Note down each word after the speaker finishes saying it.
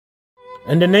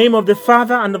In the name of the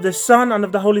Father, and of the Son, and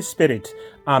of the Holy Spirit.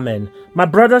 Amen. My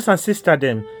brothers and sisters,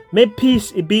 them, may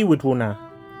peace be with una.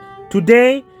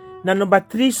 Today, na number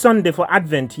 3 Sunday for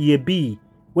Advent ye be,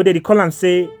 where they call and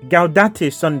say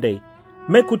Gaudete Sunday.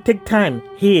 Make we take time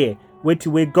here,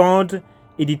 where God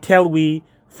it tell we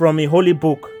from a holy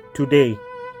book today.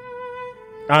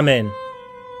 Amen.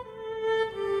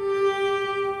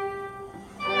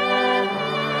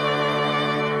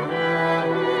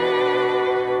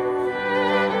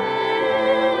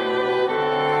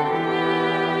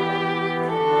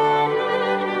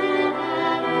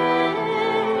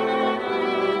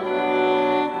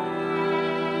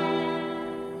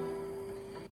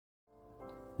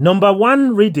 Number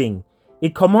 1 reading,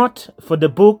 it come out for the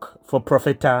book for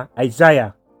Prophet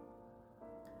Isaiah.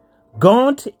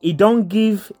 God, he don't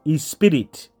give his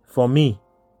spirit for me.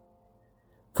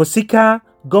 For seeker,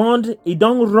 God, he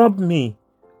don't rub me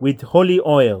with holy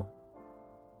oil.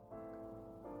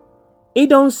 He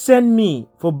don't send me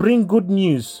for bring good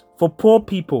news for poor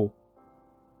people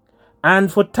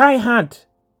and for tie heart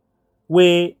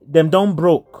where them don't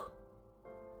broke.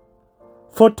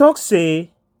 For talk say,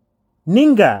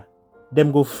 Ninga,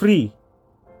 them go free.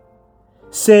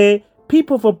 Say,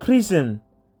 people for prison,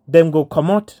 them go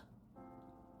come out.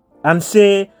 And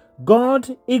say,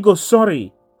 God, he go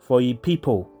sorry for ye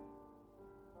people.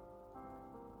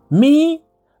 Me,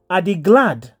 I be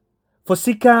glad for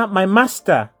seeker my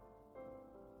master.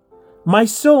 My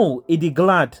soul, it be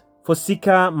glad for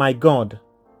seeker my God.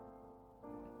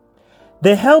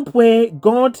 The help where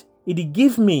God, it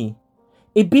give me,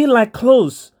 it be like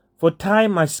clothes for tie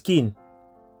my skin.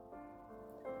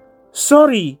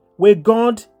 Sorry where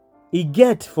God he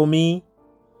get for me,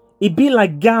 it be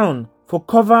like gown for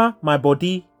cover my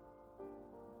body.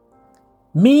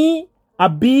 Me, I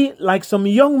be like some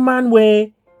young man where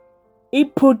he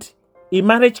put a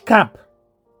marriage cap,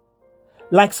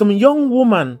 like some young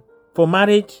woman for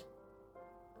marriage,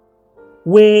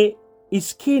 where his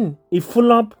skin is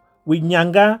full up with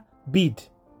nyanga bead.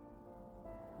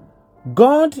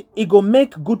 God, he go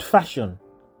make good fashion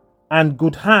and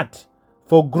good heart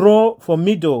for grow for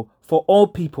middle for all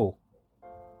people.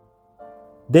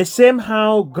 The same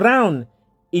how ground,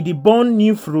 it dey born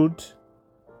new fruit,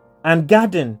 and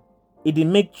garden, it dey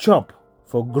make chop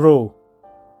for grow.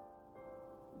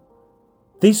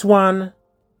 This one,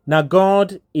 na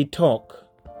God, he talk.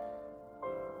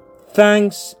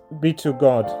 Thanks be to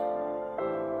God.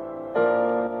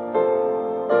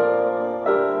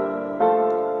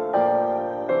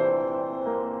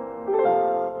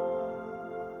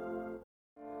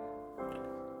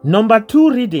 Number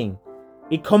 2 reading,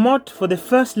 it come out for the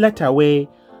first letter where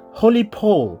Holy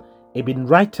Paul he been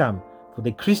write for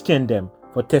the Christian them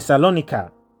for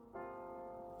Thessalonica.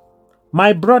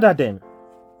 My brother them,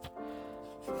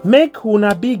 make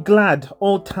una be glad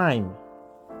all time.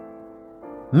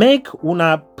 Make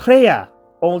una prayer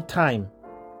all time.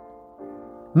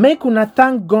 Make una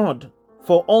thank God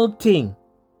for all thing.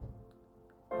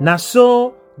 Na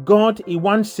so God he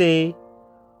once say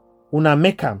una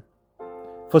make am.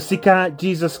 For seeker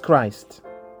Jesus Christ.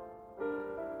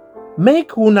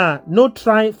 Make una no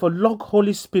try for lock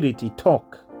Holy Spirit he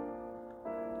talk.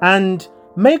 And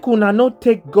make una no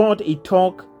take God he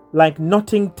talk like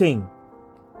nothing thing.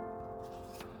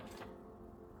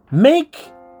 Make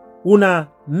una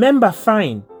member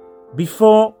fine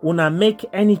before una make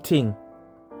anything.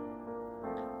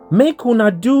 Make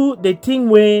una do the thing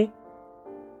where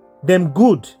them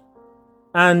good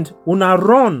and una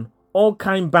run all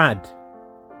kind bad.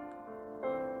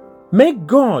 Make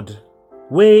God,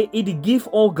 where it give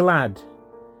all glad,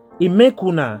 he make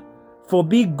una for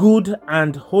be good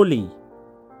and holy,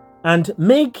 and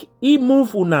make he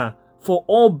move una for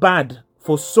all bad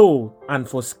for soul and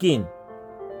for skin,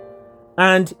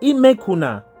 and he make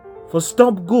una for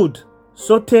stop good,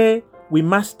 sote we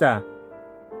master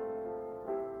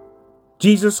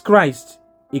Jesus Christ,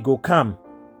 he go come.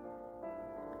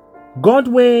 God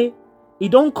way, he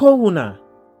don't call una,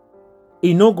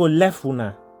 he no go left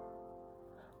una.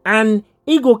 And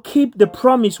he go keep the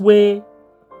promise where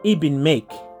he been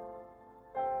make.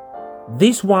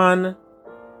 This one,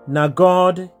 na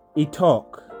God he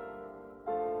talk.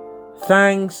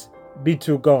 Thanks be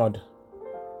to God.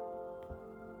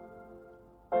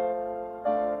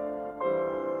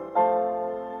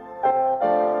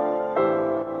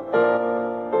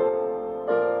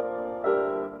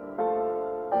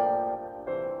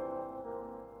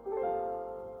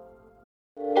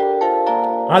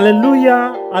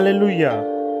 Hallelujah, hallelujah.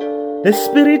 The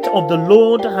Spirit of the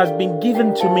Lord has been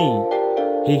given to me.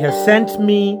 He has sent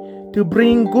me to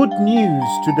bring good news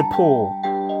to the poor.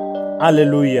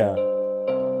 Hallelujah.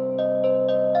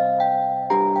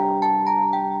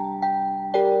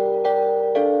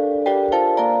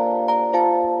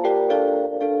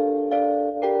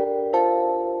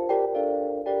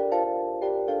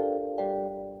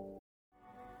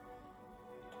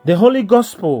 The Holy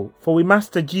Gospel for we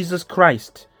Master Jesus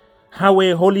Christ, how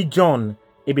a Holy John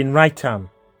ibn write.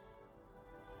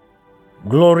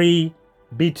 Glory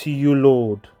be to you,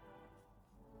 Lord.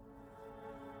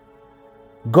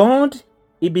 God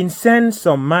ibn send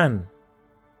some man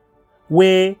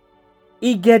where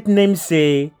he get name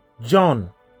say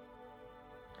John.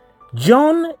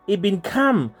 John ibn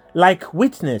come like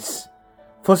witness,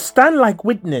 for stand like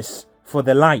witness for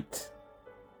the light.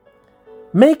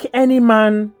 Make any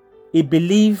man he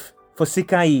believe for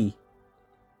sikai.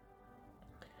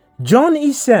 John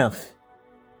himself,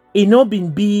 he no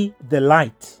been be the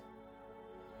light.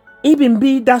 He been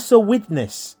be that's a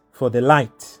witness for the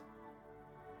light.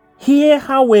 Hear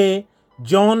how way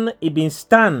John he been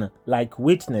stand like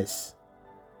witness.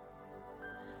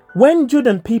 When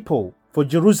Judean people for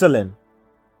Jerusalem,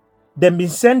 them been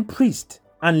send priest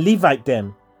and Levite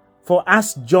them for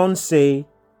ask John say,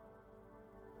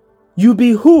 you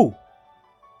be who?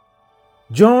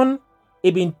 John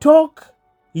he been talk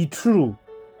he true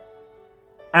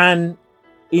and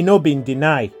he no been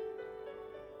deny.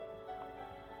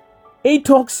 He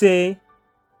talk say,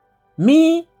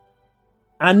 me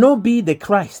I no be the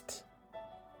Christ.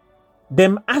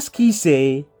 Them ask he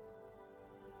say,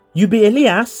 you be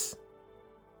Elias?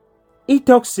 He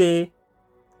talk say,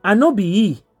 I no be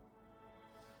he.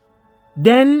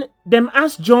 Then them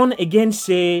ask John again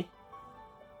say,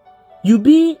 you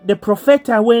be the prophet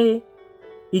away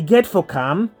he get for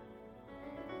come?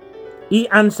 He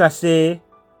answer say,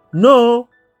 no.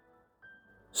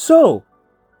 So,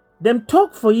 them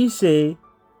talk for ye say,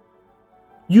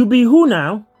 you be who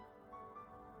now?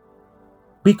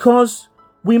 Because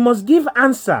we must give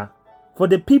answer for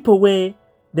the people where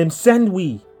them send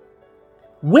we.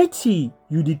 Wait ye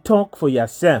you did talk for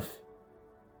yourself.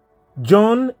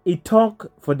 John he talk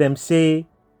for them say,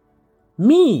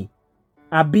 me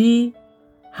I be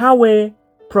how a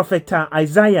prophet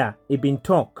Isaiah he been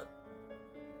talk.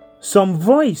 Some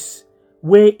voice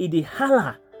where he dey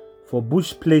holler for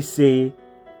bush place say,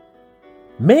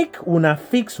 make una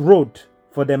fix road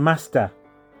for the master.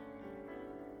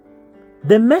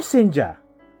 The messenger.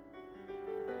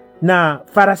 Now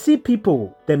Pharisee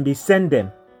people them be send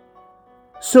them.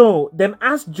 So them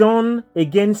ask John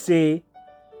again say,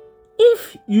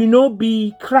 if you no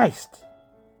be Christ,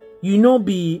 you no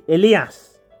be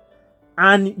Elias,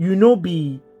 and you no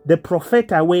be the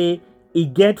prophet away he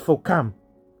get for come,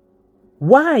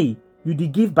 why you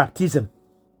did give baptism?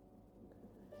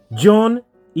 John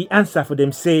he answer for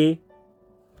them say,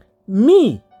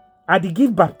 me I did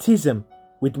give baptism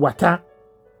with water,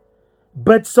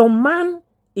 but some man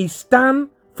is stand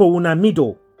for una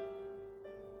middle,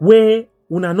 where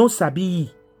una no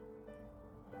sabi.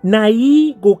 Na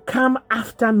ye go come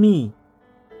after me.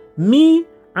 Me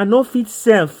I no fit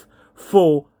self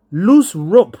for loose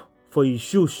rope for his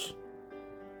shoes.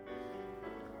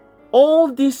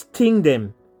 All these thing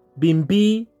them been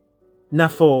be na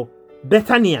for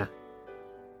Bethania,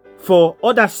 for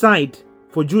other side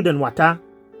for Jordan water,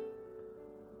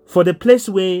 for the place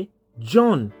where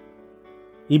John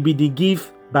he be the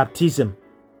give baptism.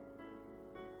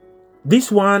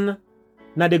 This one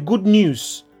na the good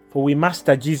news for we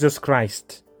Master Jesus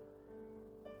Christ.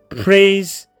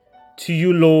 Praise to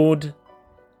you, Lord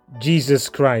Jesus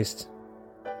Christ.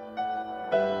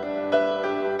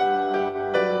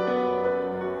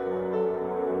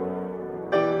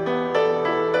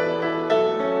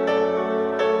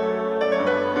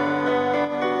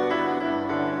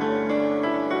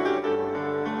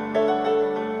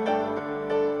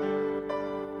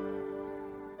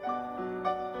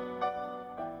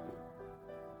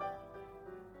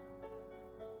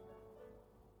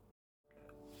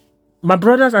 My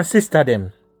brothers and sisters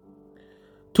them,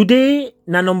 today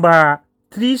na number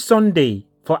 3 Sunday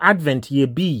for Advent year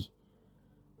B.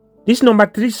 This number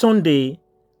 3 Sunday,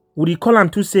 we call them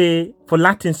to say, for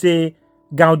Latin say,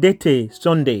 Gaudete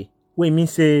Sunday. We mean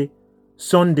say,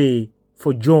 Sunday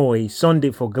for joy,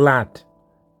 Sunday for glad.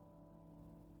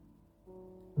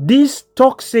 This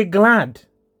talk say glad.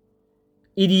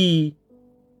 It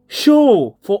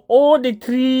show for all the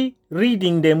 3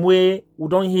 reading them way we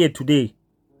don't hear today.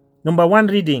 Number 1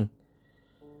 reading,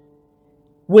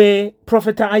 where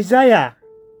Prophet Isaiah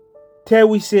tell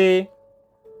we say,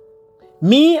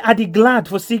 me I the glad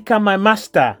for seeker my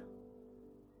master.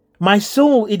 My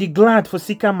soul is the glad for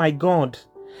seeker my God.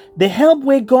 The help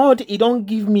where God he don't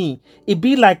give me, it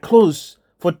be like clothes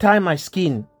for tie my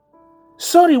skin.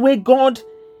 Sorry where God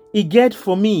he get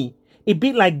for me, it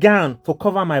be like gown for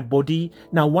cover my body.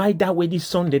 Now why that way this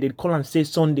Sunday they call and say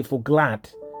Sunday for glad?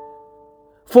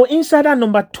 For inside that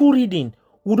number 2 reading,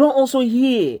 we don't also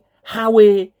hear how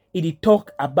it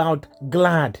talk about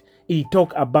glad he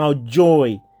talk about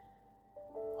joy.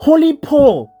 Holy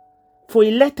Paul, for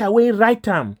a letter we write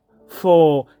him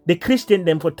for the Christian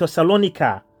them for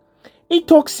Thessalonica, he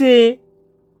talk say,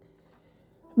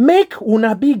 make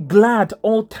una be glad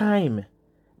all time.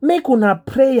 Make una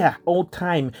prayer all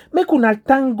time. Make una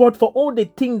thank God for all the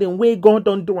things the way God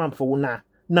don't do am for una.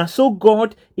 Now so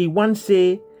God, he want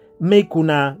say, make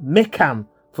una make am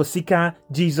for seeker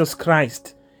Jesus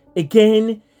Christ.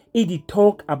 Again, he did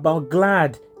talk about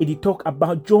glad. He did talk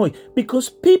about joy. Because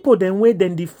people then way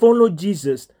then they follow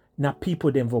Jesus. Now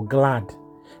people then for glad.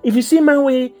 If you see my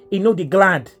way, he know the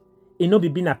glad. He know be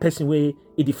being a person way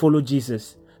he did follow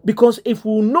Jesus. Because if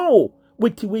we know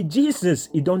with Jesus,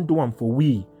 he don't do am for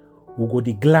we go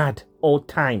the glad all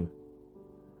time.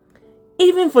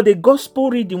 Even for the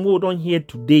gospel reading we don't hear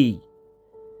today,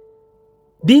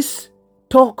 this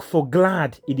talk for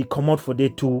glad it dey come out for day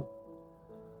too.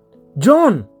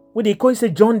 John, what they call say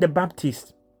John the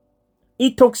Baptist,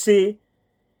 he talk say,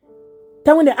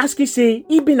 that when they ask he say,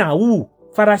 he been a who?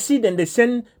 Pharisee then they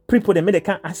send people they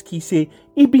can't ask he say,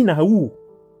 he been a who?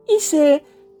 He say,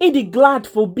 he dey glad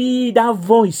for be that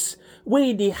voice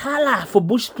where they holler for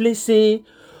bush place say,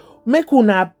 make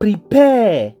una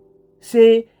prepare.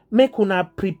 Say, make una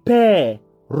prepare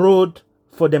road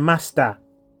for the master.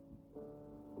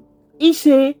 He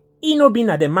say, he no been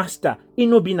at the master, he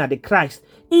no been at the Christ.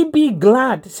 He be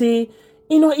glad, say,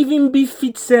 he no even be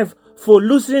fit self for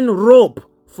losing rope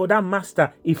for that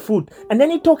master, he food. And then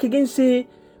he talk again, say,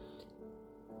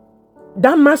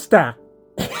 that master,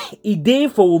 he dey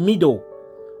for middle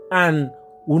and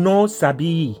uno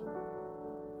sabi.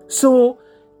 So,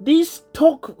 this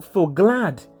talk for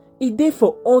glad, it dey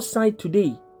for all side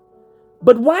today.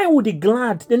 But why would the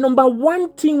glad? The number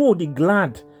one thing would the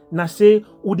glad. Now say,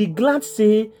 would the glad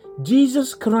say,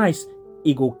 Jesus Christ,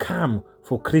 he go come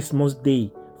for Christmas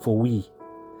Day for we.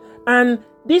 And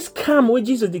this come where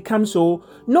Jesus they come so,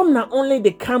 not only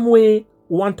the come way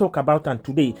we want to talk about and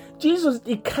today. Jesus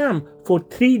they come for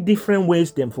three different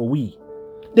ways them for we.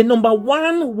 The number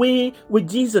one way with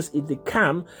Jesus is they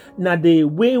come, now the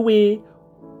way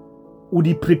would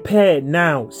he prepare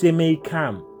now, say may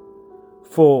come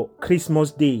for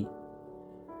Christmas Day.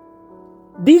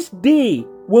 This day,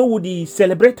 where would he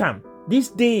celebrate him? This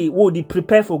day, would he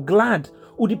prepare for glad?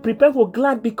 Would he prepare for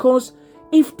glad? Because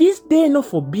if this day not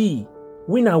for be,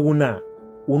 we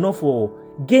will not for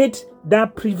get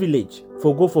that privilege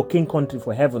for go for king country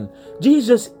for heaven.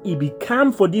 Jesus, he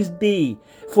become for this day,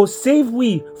 for save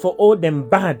we for all them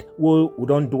bad we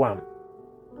don't do am.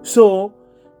 So,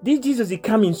 this Jesus is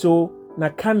coming, so now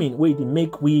coming where he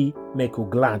make we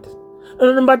glad.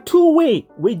 And number two way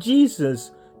where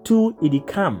Jesus to it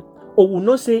come, or will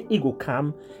not say it go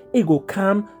come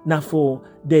now for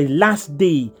the last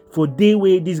day, for day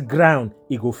where this ground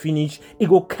it go finish, it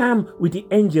go come with the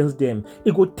angels them,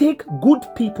 it go take good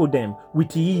people them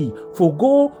with ye for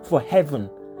go for heaven,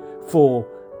 for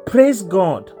praise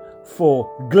God, for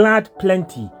glad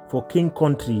plenty, for king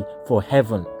country, for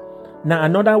heaven. Now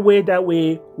another way that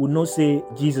way will not say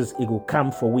Jesus it go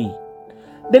come for we.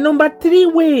 The number three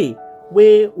way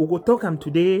where we go talk him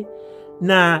today,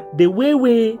 now the way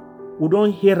we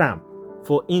don't hear him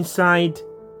for inside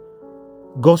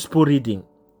gospel reading.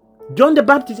 John the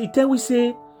Baptist he tell we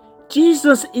say,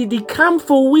 Jesus it come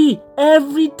for we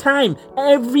every time,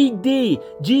 every day.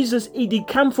 Jesus it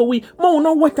come for we. More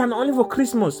not wait and only for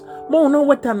Christmas. More not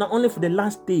wait and only for the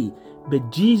last day.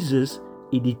 But Jesus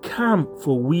it come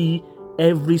for we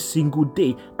every single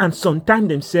day. And sometimes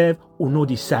themselves will know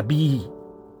the sabi.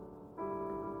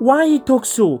 Why he talk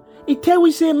so? He tell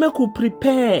we say make we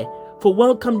prepare for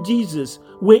welcome Jesus,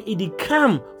 where it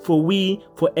come for we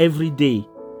for every day.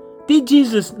 Did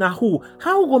Jesus now who?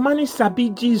 How we go manage sabi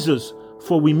Jesus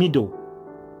for we middle?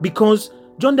 Because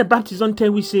John the Baptist don't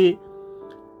tell we say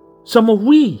some of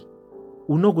we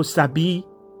will not go sabi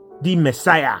the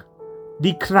Messiah,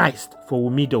 the Christ for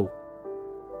we middle.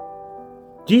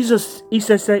 Jesus he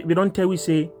says we don't tell we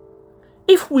say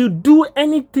if we do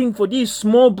anything for these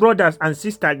small brothers and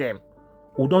sisters them,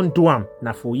 we don't do them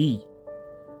now for ye.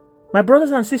 My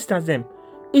brothers and sisters them,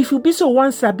 if you be so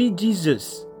one sabi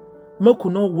Jesus, make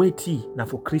you not waity now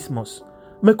for Christmas.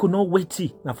 Make you not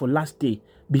waity now for last day,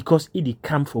 because it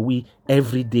come for we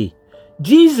every day.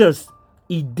 Jesus,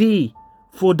 he day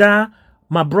for that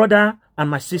my brother and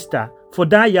my sister, for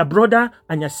that your brother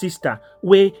and your sister,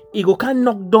 where he go can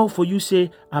knock door for you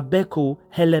say, Abeko,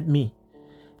 help me.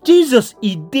 Jesus,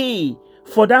 he day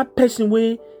for that person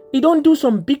where he don't do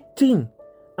some big thing,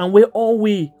 and where all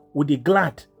we would be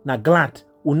glad, na glad,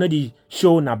 will not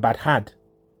show na bad hard.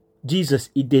 Jesus,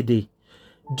 he did.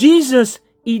 Jesus,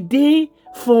 he day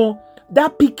for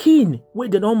That pikin where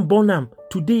they don't born am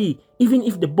today, even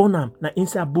if they born am na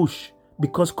inside bush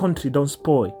because country don't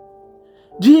spoil.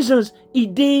 Jesus, he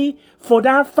dey for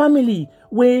that family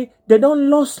where they don't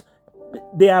lost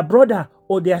their brother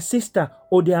or their sister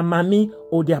or their mommy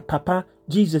or their papa.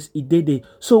 Jesus, he dey there.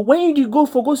 So when you go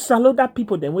salute that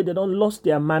people, then where they don't lost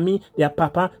their mommy, their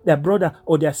papa, their brother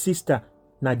or their sister,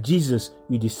 now Jesus,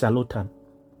 you dey salute am.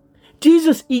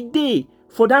 Jesus, he dey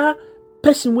for that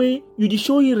person where you dey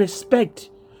show you respect.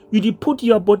 You dey put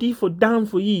your body for down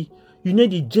for you. You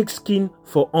need the jake skin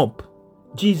for up.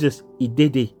 Jesus, he dey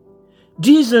there.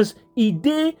 Jesus, he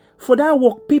dey for that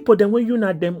work people, then when you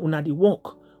not them, una the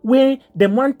work. Where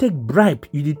them want take bribe,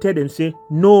 you dey tell them say,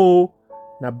 no,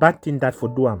 na bad thing that for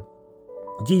do am.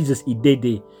 Jesus, he dey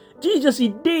there. Jesus, he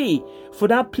dey for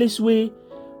that place where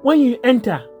when you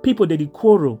enter, people they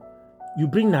quarrel. You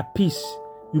bring na peace.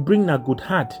 You bring na good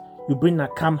heart. You bring na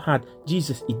calm heart.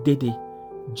 Jesus, he dey there.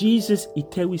 Jesus, he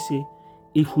tell we say,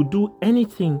 if we do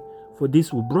anything for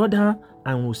this we brother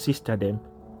and we sister them,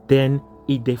 then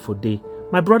he dey for day.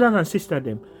 My brothers and sister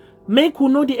them, make we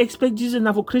know they expect Jesus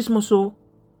now for Christmas, oh.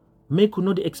 Make we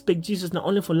know they expect Jesus not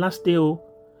only for last day, oh.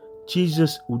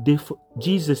 Jesus he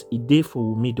dey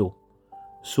for middle.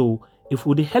 So if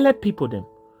we help people them,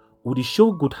 we dey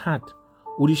show good heart,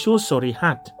 we dey show sorry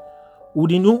heart,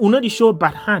 we not show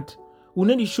bad heart, we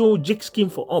not show jake skin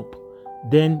for up,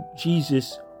 then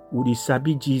Jesus would dey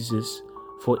sabi Jesus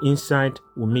for inside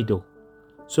we middle.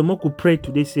 So we could pray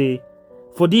today say,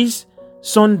 for this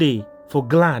Sunday, for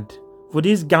glad, for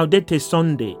this Gaudete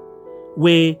Sunday,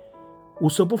 where we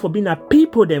supposed for being a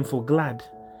people them for glad.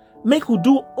 Make we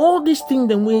do all these things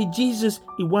the way Jesus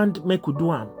he want make we do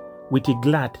them with a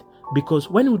glad. Because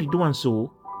when we do and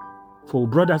so, for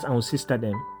brothers and sister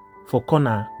them, for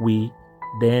corner we,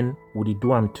 then we do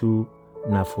them too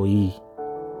now for ye.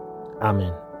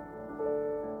 Amen.